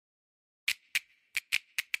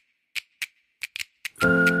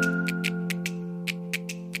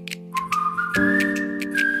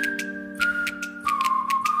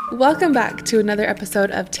Welcome back to another episode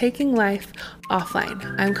of Taking Life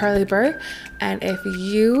Offline. I'm Carly Burr, and if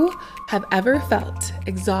you have ever felt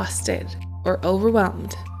exhausted or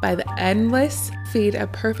overwhelmed by the endless feed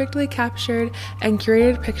of perfectly captured and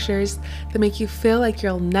curated pictures that make you feel like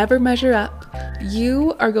you'll never measure up,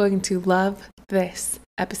 you are going to love this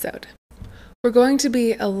episode. We're going to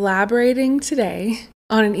be elaborating today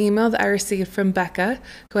on an email that I received from Becca,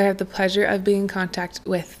 who I have the pleasure of being in contact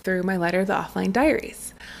with through my letter, The Offline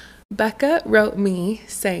Diaries. Becca wrote me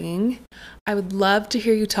saying, I would love to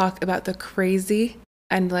hear you talk about the crazy,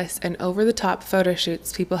 endless, and over-the-top photo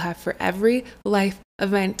shoots people have for every life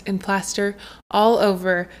event and plaster all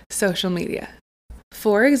over social media.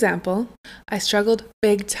 For example, I struggled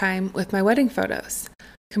big time with my wedding photos,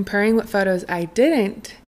 comparing what photos I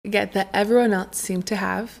didn't get that everyone else seemed to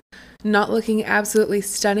have, not looking absolutely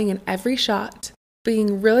stunning in every shot,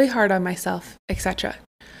 being really hard on myself, etc.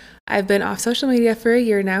 I've been off social media for a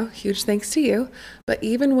year now, huge thanks to you, but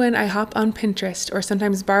even when I hop on Pinterest or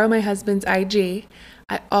sometimes borrow my husband's IG,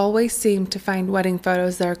 I always seem to find wedding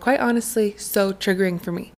photos that are quite honestly so triggering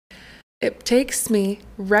for me. It takes me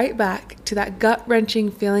right back to that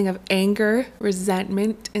gut-wrenching feeling of anger,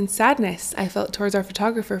 resentment, and sadness I felt towards our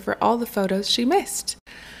photographer for all the photos she missed.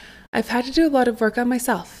 I've had to do a lot of work on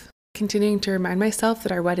myself, continuing to remind myself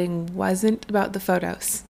that our wedding wasn't about the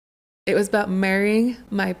photos. It was about marrying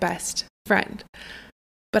my best friend.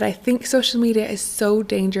 But I think social media is so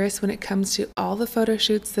dangerous when it comes to all the photo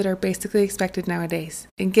shoots that are basically expected nowadays.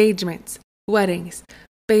 Engagements, weddings,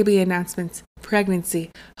 baby announcements, pregnancy,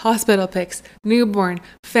 hospital pics, newborn,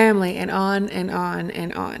 family, and on and on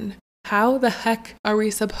and on. How the heck are we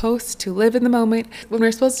supposed to live in the moment when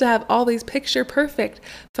we're supposed to have all these picture-perfect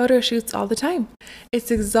photo shoots all the time? It's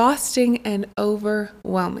exhausting and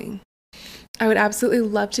overwhelming. I would absolutely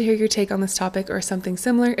love to hear your take on this topic or something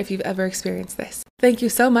similar if you've ever experienced this. Thank you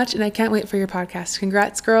so much, and I can't wait for your podcast.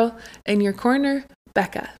 Congrats, girl. In your corner,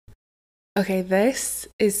 Becca. Okay, this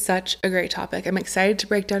is such a great topic. I'm excited to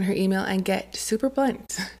break down her email and get super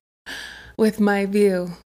blunt with my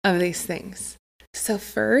view of these things. So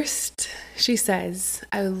first, she says,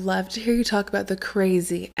 I would love to hear you talk about the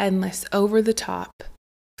crazy, endless, over-the-top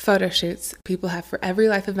photo shoots people have for every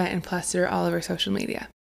life event and plaster all over social media.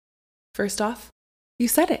 First off, you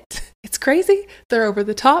said it. It's crazy. They're over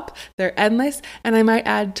the top. They're endless. And I might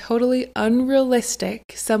add totally unrealistic,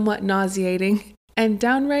 somewhat nauseating, and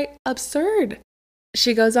downright absurd.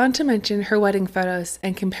 She goes on to mention her wedding photos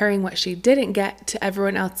and comparing what she didn't get to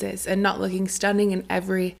everyone else's and not looking stunning in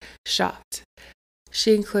every shot.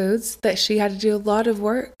 She includes that she had to do a lot of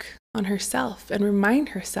work on herself and remind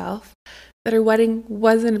herself that her wedding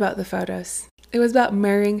wasn't about the photos. It was about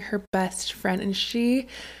marrying her best friend, and she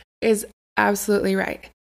is absolutely right.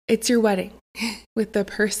 It's your wedding with the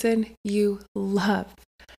person you love.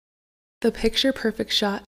 The picture perfect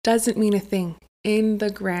shot doesn't mean a thing in the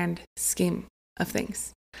grand scheme of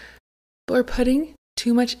things. But we're putting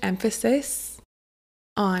too much emphasis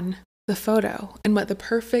on the photo and what the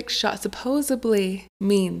perfect shot supposedly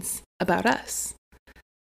means about us.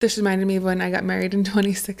 This reminded me of when I got married in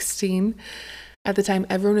 2016. At the time,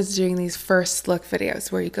 everyone was doing these first look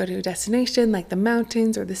videos where you go to a destination like the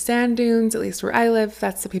mountains or the sand dunes, at least where I live,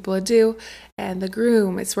 that's what people would do. And the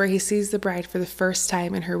groom, it's where he sees the bride for the first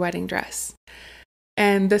time in her wedding dress.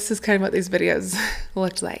 And this is kind of what these videos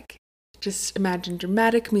looked like. Just imagine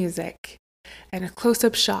dramatic music and a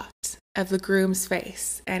close-up shot of the groom's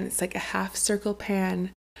face. And it's like a half circle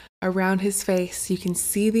pan around his face. You can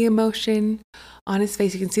see the emotion on his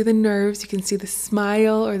face. You can see the nerves. You can see the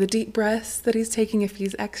smile or the deep breaths that he's taking if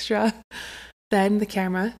he's extra. Then the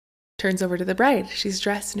camera turns over to the bride. She's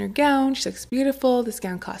dressed in her gown. She looks beautiful. This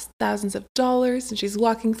gown costs thousands of dollars, and she's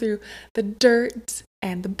walking through the dirt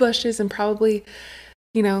and the bushes and probably,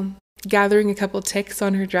 gathering a couple ticks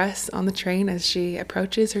on her dress on the train as she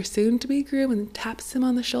approaches her soon-to-be groom and taps him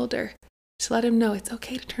on the shoulder to let him know it's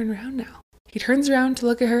okay to turn around now. He turns around to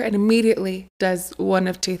look at her and immediately does one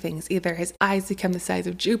of two things. Either his eyes become the size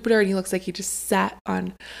of Jupiter and he looks like he just sat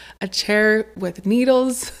on a chair with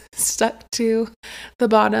needles stuck to the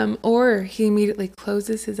bottom, or he immediately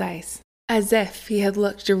closes his eyes as if he had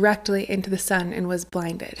looked directly into the sun and was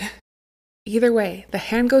blinded. Either way, the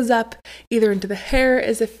hand goes up, either into the hair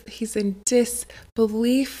as if he's in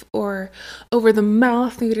disbelief, or over the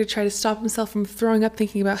mouth, maybe to try to stop himself from throwing up,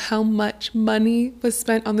 thinking about how much money was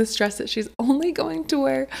spent on this dress that she's only going to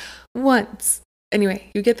wear once.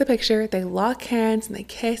 Anyway, you get the picture. They lock hands and they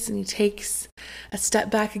kiss, and he takes a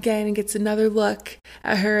step back again and gets another look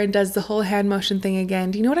at her and does the whole hand motion thing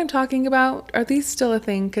again. Do you know what I'm talking about? Are these still a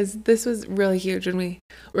thing? Because this was really huge when we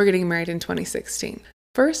were getting married in 2016.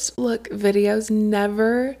 First look videos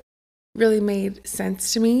never really made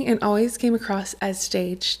sense to me and always came across as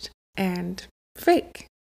staged and fake.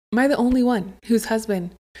 Am I the only one whose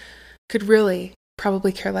husband could really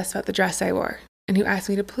probably care less about the dress I wore, and who asked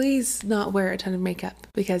me to please not wear a ton of makeup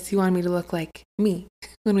because he wanted me to look like me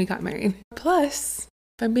when we got married? Plus,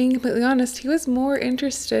 if I'm being completely honest, he was more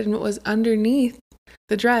interested in what was underneath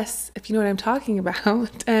the dress, if you know what I'm talking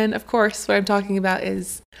about. And of course, what I'm talking about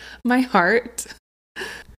is my heart.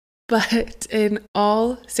 But in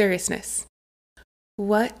all seriousness,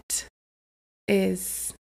 what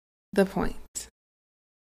is the point?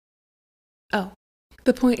 Oh,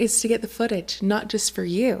 the point is to get the footage, not just for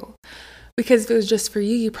you. Because if it was just for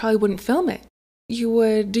you, you probably wouldn't film it. You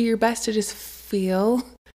would do your best to just feel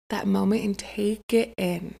that moment and take it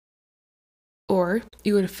in. Or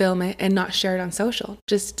you would film it and not share it on social.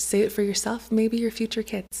 Just save it for yourself, maybe your future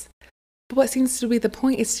kids. But what seems to be the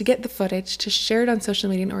point is to get the footage, to share it on social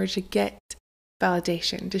media in order to get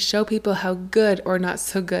validation, to show people how good or not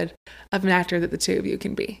so good of an actor that the two of you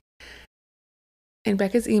can be. In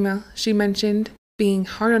Becca's email, she mentioned being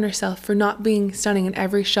hard on herself for not being stunning in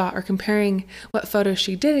every shot or comparing what photos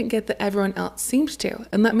she didn't get that everyone else seems to.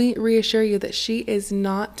 And let me reassure you that she is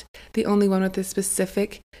not the only one with this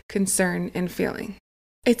specific concern and feeling.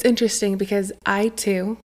 It's interesting because I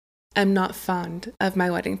too am not fond of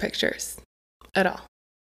my wedding pictures at all.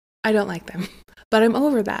 I don't like them, but I'm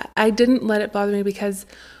over that. I didn't let it bother me because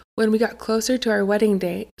when we got closer to our wedding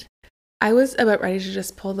date, I was about ready to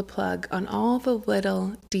just pull the plug on all the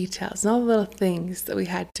little details and all the little things that we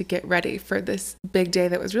had to get ready for this big day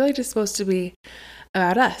that was really just supposed to be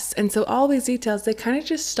about us. And so all these details, they kind of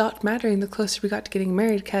just stopped mattering the closer we got to getting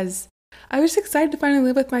married, because I was excited to finally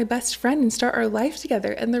live with my best friend and start our life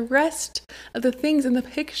together. And the rest of the things in the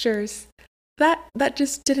pictures, that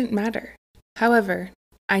just didn't matter. However,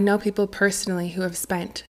 I know people personally who have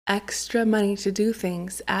spent extra money to do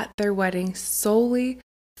things at their wedding solely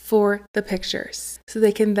for the pictures, so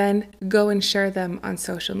they can then go and share them on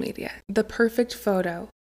social media. The perfect photo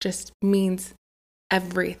just means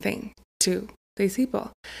everything to these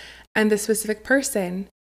people. And the specific person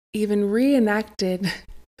even reenacted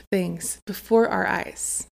things before our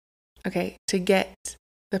eyes, okay, to get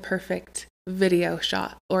the perfect video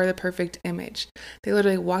shot or the perfect image. They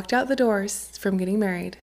literally walked out the doors from getting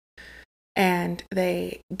married, and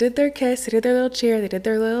they did their kiss, they did their little cheer, they did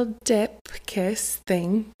their little dip kiss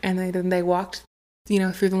thing, and then they walked,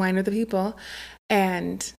 through the line of the people.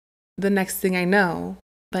 And the next thing I know,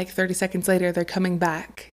 like 30 seconds later, they're coming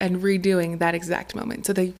back and redoing that exact moment.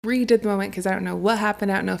 So they redid the moment because I don't know what happened.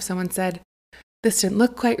 I don't know if someone said, this didn't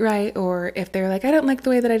look quite right, or if they're like, I don't like the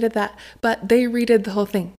way that I did that, but they redid the whole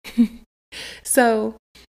thing. So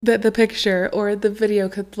the picture or the video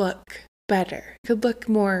could look better, could look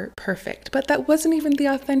more perfect, but that wasn't even the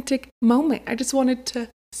authentic moment. I just wanted to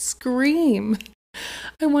scream.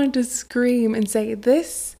 I wanted to scream and say,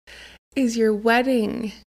 this is your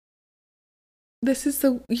wedding. This is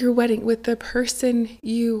your wedding with the person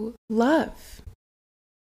you love.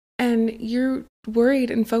 And you're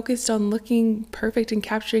worried and focused on looking perfect and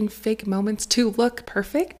capturing fake moments to look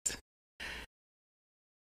perfect.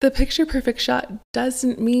 The picture perfect shot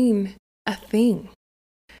doesn't mean a thing.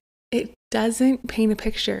 It doesn't paint a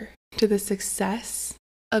picture to the success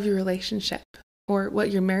of your relationship or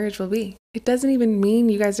what your marriage will be. It doesn't even mean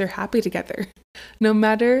you guys are happy together, no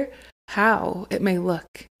matter how it may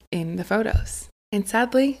look in the photos. And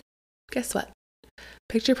sadly, guess what?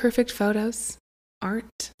 Picture perfect photos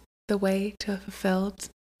aren't the way to a fulfilled,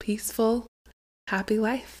 peaceful, happy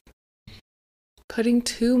life. Putting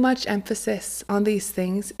too much emphasis on these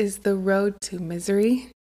things is the road to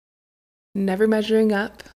misery, never measuring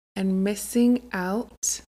up, and missing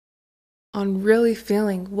out on really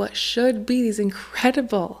feeling what should be these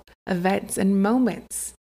incredible events and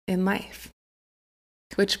moments in life.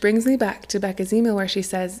 Which brings me back to Becca's email where she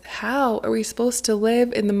says, how are we supposed to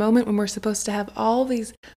live in the moment when we're supposed to have all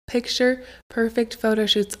these picture perfect photo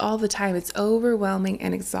shoots all the time? It's overwhelming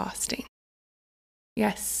and exhausting.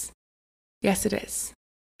 Yes, it is.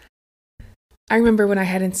 I remember when I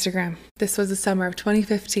had Instagram. This was the summer of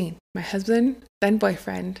 2015. My husband, then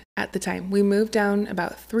boyfriend at the time, we moved down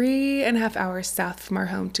about 3.5 hours south from our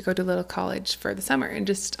home to go to a little college for the summer and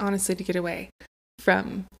just honestly to get away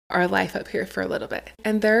from our life up here for a little bit.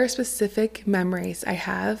 And there are specific memories I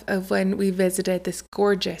have of when we visited this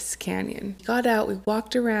gorgeous canyon. We got out, we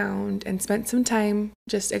walked around and spent some time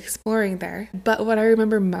just exploring there. But what I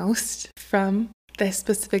remember most from this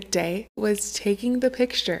specific day was taking the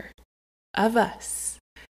picture of us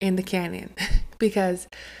in the canyon because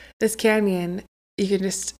this canyon, you can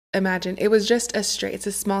just imagine, it was just it's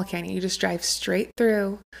a small canyon. You just drive straight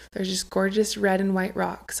through. There's just gorgeous red and white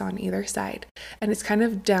rocks on either side. And it's kind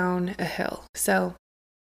of down a hill. So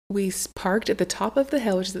we parked at the top of the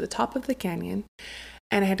hill, which is at the top of the canyon.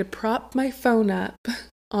 And I had to prop my phone up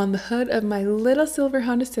on the hood of my little silver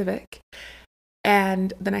Honda Civic.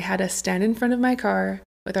 And then I had to stand in front of my car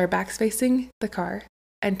with our backs facing the car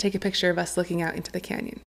and take a picture of us looking out into the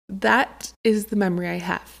canyon. That is the memory I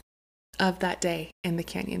have of that day in the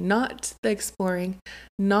canyon, not the exploring,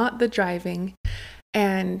 not the driving.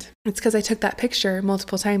 And it's because I took that picture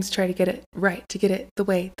multiple times to try to get it right, to get it the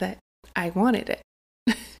way that I wanted it.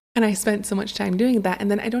 And I spent so much time doing that.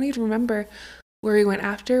 And then I don't even remember where we went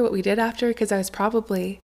after, what we did after, because I was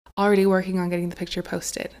probably already working on getting the picture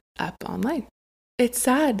posted up online. It's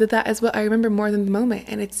sad that that is what I remember more than the moment.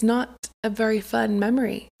 And it's not a very fun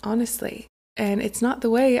memory, honestly. And it's not the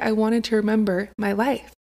way I wanted to remember my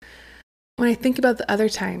life. When I think about the other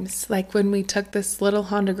times, like when we took this little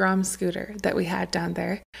Honda Grom scooter that we had down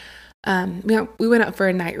there, we went out for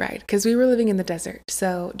a night ride because we were living in the desert.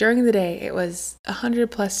 So during the day, it was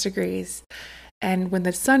 100+ degrees. And when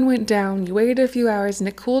the sun went down, you waited a few hours and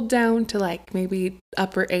it cooled down to like maybe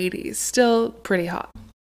upper 80s, still pretty hot.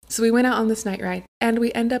 So we went out on this night ride and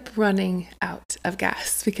we end up running out of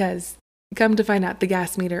gas because come to find out the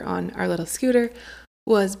gas meter on our little scooter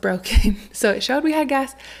was broken. So it showed we had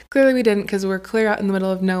gas. Clearly we didn't because we're clear out in the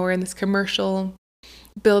middle of nowhere in this commercial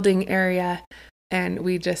building area and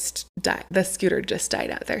we just died. The scooter just died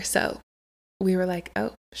out there. So we were like,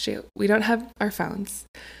 oh shoot, we don't have our phones.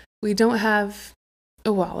 We don't have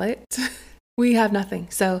a wallet. We have nothing.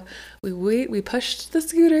 So we pushed the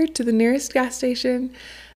scooter to the nearest gas station,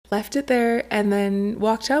 left it there, and then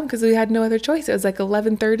walked home because we had no other choice. It was like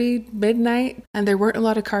 11:30, midnight, and there weren't a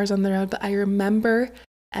lot of cars on the road, but I remember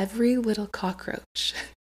every little cockroach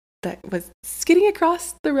that was skidding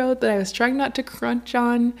across the road that I was trying not to crunch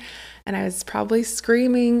on, and I was probably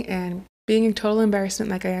screaming and being a total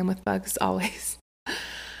embarrassment like I am with bugs always.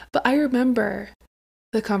 But I remember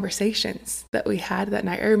the conversations that we had that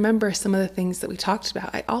night. I remember some of the things that we talked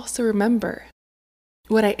about. I also remember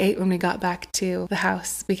what I ate when we got back to the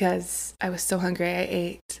house because I was so hungry. I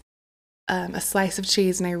ate a slice of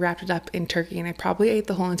cheese and I wrapped it up in turkey, and I probably ate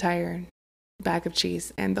the whole entire bag of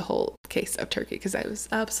cheese and the whole case of turkey because I was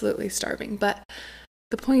absolutely starving. But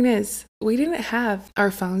the point is, we didn't have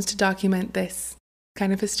our phones to document this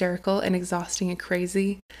kind of hysterical and exhausting and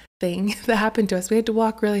crazy thing that happened to us. We had to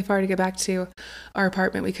walk really far to get back to our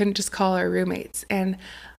apartment. We couldn't just call our roommates. And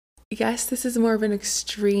yes, this is more of an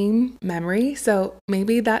extreme memory, so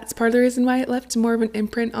maybe that's part of the reason why it left more of an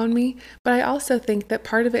imprint on me. But I also think that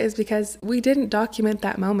part of it is because we didn't document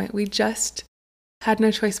that moment. We just had no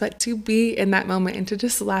choice but to be in that moment and to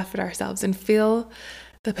just laugh at ourselves and feel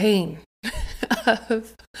the pain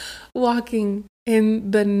of walking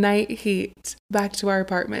in the night heat back to our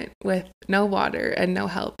apartment with no water and no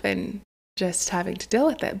help and just having to deal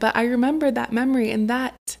with it. But I remember that memory, and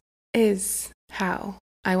that is how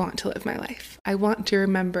I want to live my life. I want to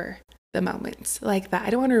remember the moments like that. I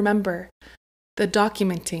don't want to remember the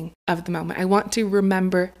documenting of the moment. I want to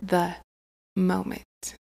remember the moment.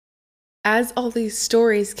 As all these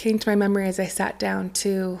stories came to my memory as I sat down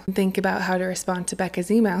to think about how to respond to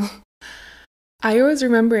Becca's email, I was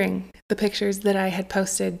remembering the pictures that I had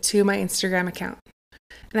posted to my Instagram account.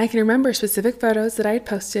 And I can remember specific photos that I had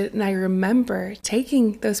posted, and I remember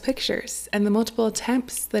taking those pictures and the multiple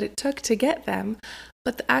attempts that it took to get them.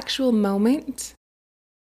 But the actual moment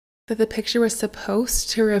that the picture was supposed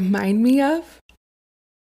to remind me of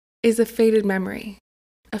is a faded memory.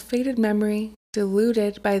 A faded memory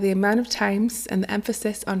diluted by the amount of times and the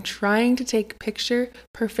emphasis on trying to take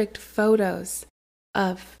picture-perfect photos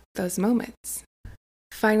of those moments.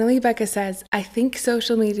 Finally, Becca says, I think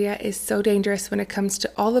social media is so dangerous when it comes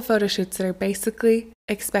to all the photo shoots that are basically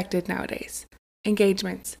expected nowadays.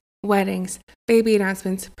 Engagements, weddings, baby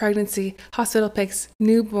announcements, pregnancy, hospital pics,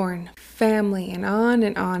 newborn, family, and on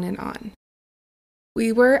and on and on.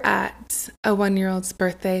 We were at a 1-year-old's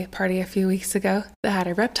birthday party a few weeks ago that had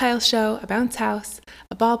a reptile show, a bounce house,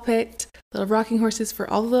 a ball pit, little rocking horses for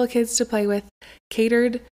all the little kids to play with,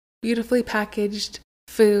 catered, beautifully packaged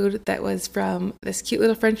food that was from this cute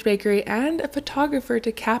little French bakery, and a photographer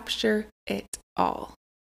to capture it all.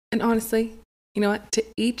 And honestly, You know what? To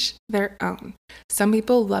each their own. Some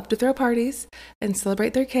people love to throw parties and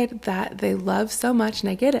celebrate their kid that they love so much. And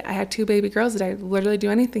I get it. I have 2 baby girls that I literally do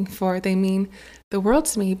anything for. They mean the world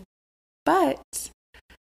to me. But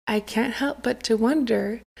I can't help but to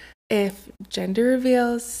wonder if gender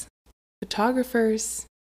reveals, photographers,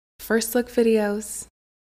 first look videos,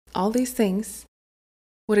 all these things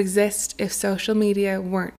would exist if social media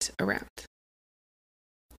weren't around.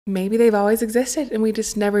 Maybe they've always existed and we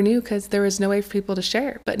just never knew because there was no way for people to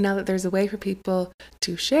share. But now that there's a way for people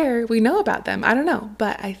to share, we know about them. I don't know.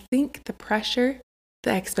 But I think the pressure,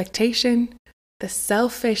 the expectation, the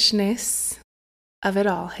selfishness of it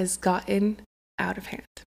all has gotten out of hand.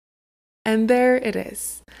 And there it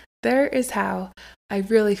is. There is how I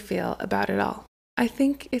really feel about it all. I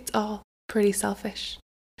think it's all pretty selfish.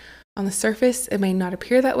 On the surface, it may not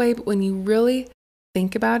appear that way, but when you really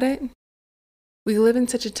think about it, we live in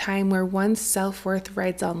such a time where one's self-worth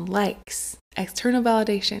rides on likes, external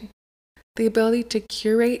validation, the ability to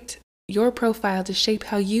curate your profile to shape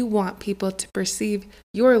how you want people to perceive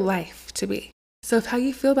your life to be. So if how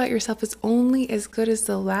you feel about yourself is only as good as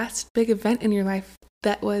the last big event in your life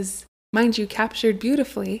that was, mind you, captured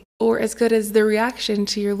beautifully, or as good as the reaction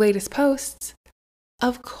to your latest posts,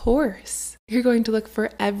 of course, you're going to look for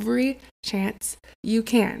every chance you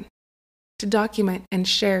can to document and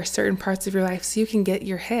share certain parts of your life so you can get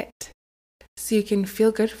your hit, so you can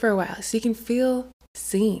feel good for a while, so you can feel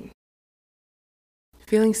seen.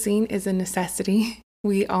 Feeling seen is a necessity.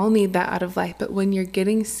 We all need that out of life, but when you're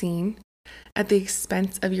getting seen at the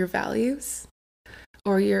expense of your values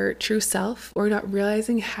or your true self, or not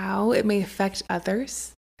realizing how it may affect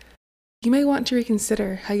others, you may want to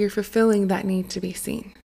reconsider how you're fulfilling that need to be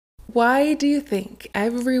seen. Why do you think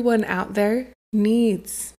everyone out there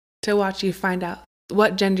needs to watch you find out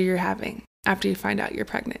what gender you're having after you find out you're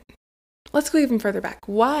pregnant? Let's go even further back.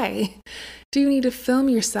 Why do you need to film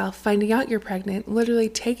yourself finding out you're pregnant, literally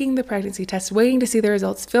taking the pregnancy test, waiting to see the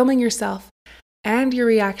results, filming yourself and your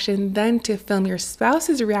reaction, then to film your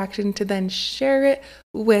spouse's reaction, to then share it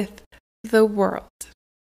with the world?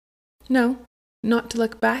 No, not to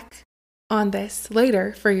look back on this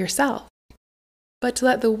later for yourself, but to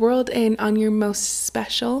let the world in on your most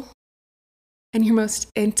special and your most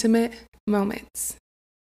intimate moments.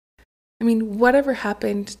 I mean, whatever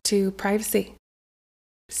happened to privacy,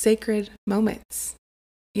 sacred moments?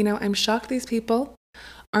 You know, I'm shocked these people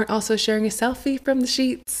aren't also sharing a selfie from the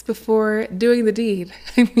sheets before doing the deed.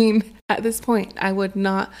 I mean, at this point, I would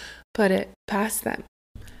not put it past them.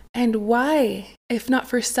 And why, if not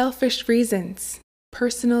for selfish reasons,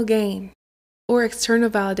 personal gain, or external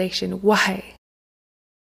validation, why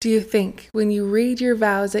do you think when you read your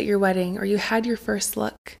vows at your wedding, or you had your first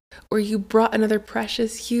look, or you brought another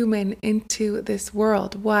precious human into this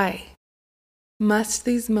world, why must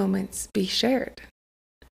these moments be shared?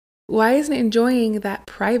 Why isn't enjoying that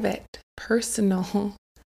private, personal,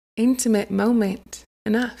 intimate moment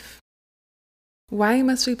enough? Why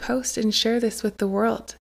must we post and share this with the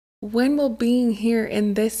world? When will being here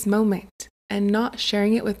in this moment and not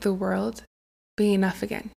sharing it with the world be enough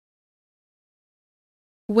again?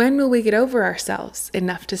 When will we get over ourselves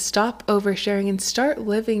enough to stop oversharing and start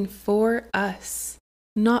living for us,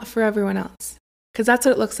 not for everyone else? Because that's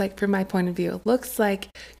what it looks like from my point of view. It looks like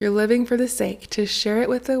you're living for the sake to share it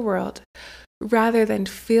with the world rather than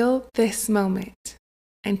feel this moment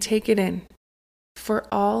and take it in for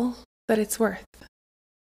all that it's worth.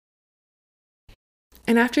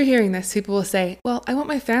 And after hearing this, people will say, well, I want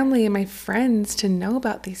my family and my friends to know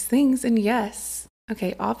about these things. And yes,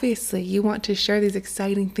 okay, obviously you want to share these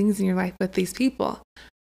exciting things in your life with these people.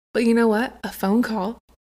 But you know what? A phone call,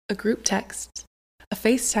 a group text, a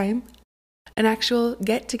FaceTime, an actual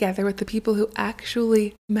get together with the people who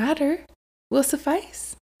actually matter will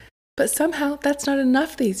suffice. But somehow that's not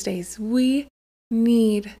enough these days. We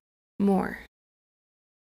need more.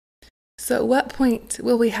 So at what point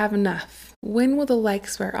will we have enough? When will the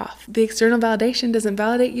likes wear off? The external validation doesn't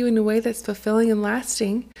validate you in a way that's fulfilling and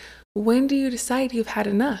lasting. When do you decide you've had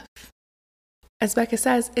enough? As Becca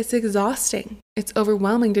says, it's exhausting. It's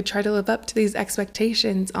overwhelming to try to live up to these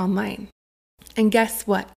expectations online. And guess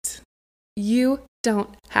what? You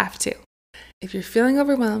don't have to. If you're feeling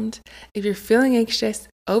overwhelmed, if you're feeling anxious,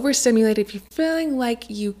 overstimulated, if you're feeling like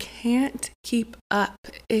you can't keep up,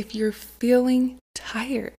 if you're feeling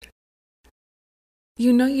tired,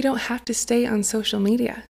 you know you don't have to stay on social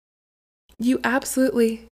media. You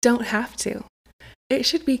absolutely don't have to. It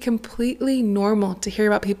should be completely normal to hear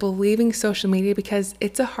about people leaving social media because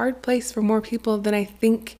it's a hard place for more people than I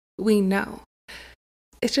think we know.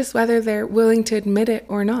 It's just whether they're willing to admit it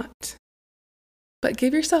or not. But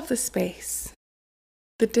give yourself the space,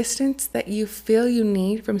 the distance that you feel you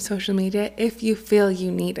need from social media if you feel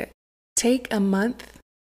you need it. Take a month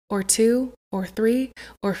or 2 or 3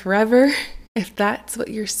 or forever if that's what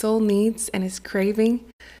your soul needs and is craving.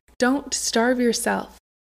 Don't starve yourself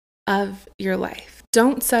of your life.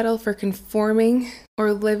 Don't settle for conforming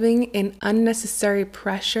or living in unnecessary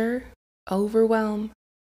pressure, overwhelm,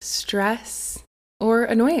 stress, or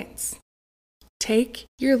annoyance. Take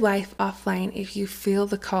your life offline if you feel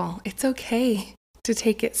the call. It's okay to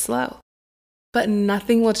take it slow, but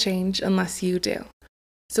nothing will change unless you do.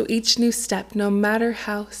 So each new step, no matter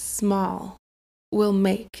how small, will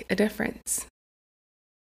make a difference.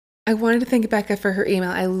 I wanted to thank Becca for her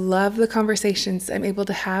email. I love the conversations I'm able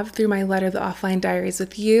to have through my Letter the Offline Diaries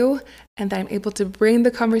with you, and that I'm able to bring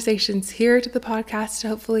the conversations here to the podcast to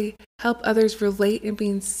hopefully help others relate and be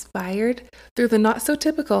inspired through the not so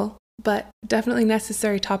typical, but definitely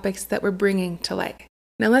necessary topics that we're bringing to light.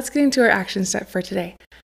 Now let's get into our action step for today.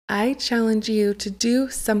 I challenge you to do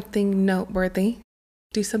something noteworthy,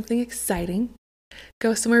 do something exciting,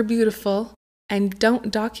 go somewhere beautiful, and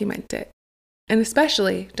don't document it. And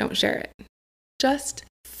especially don't share it. Just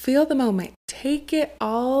feel the moment. Take it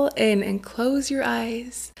all in and close your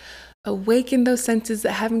eyes. Awaken those senses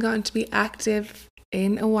that haven't gotten to be active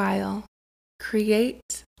in a while.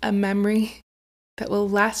 Create a memory that will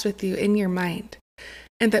last with you in your mind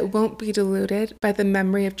and that won't be diluted by the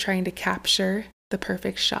memory of trying to capture the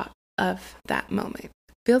perfect shot of that moment.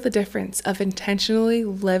 Feel the difference of intentionally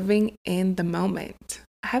living in the moment.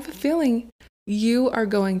 I have a feeling you are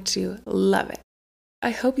going to love it.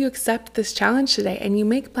 I hope you accept this challenge today and you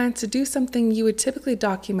make plans to do something you would typically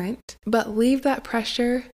document, but leave that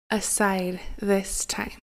pressure aside this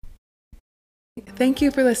time. Thank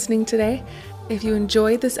you for listening today. If you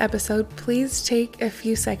enjoyed this episode, please take a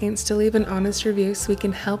few seconds to leave an honest review so we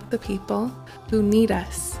can help the people who need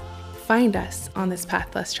us find us on this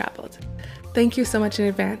path less traveled. Thank you so much in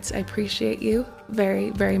advance. I appreciate you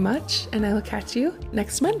very, very much, and I will catch you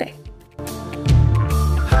next Monday.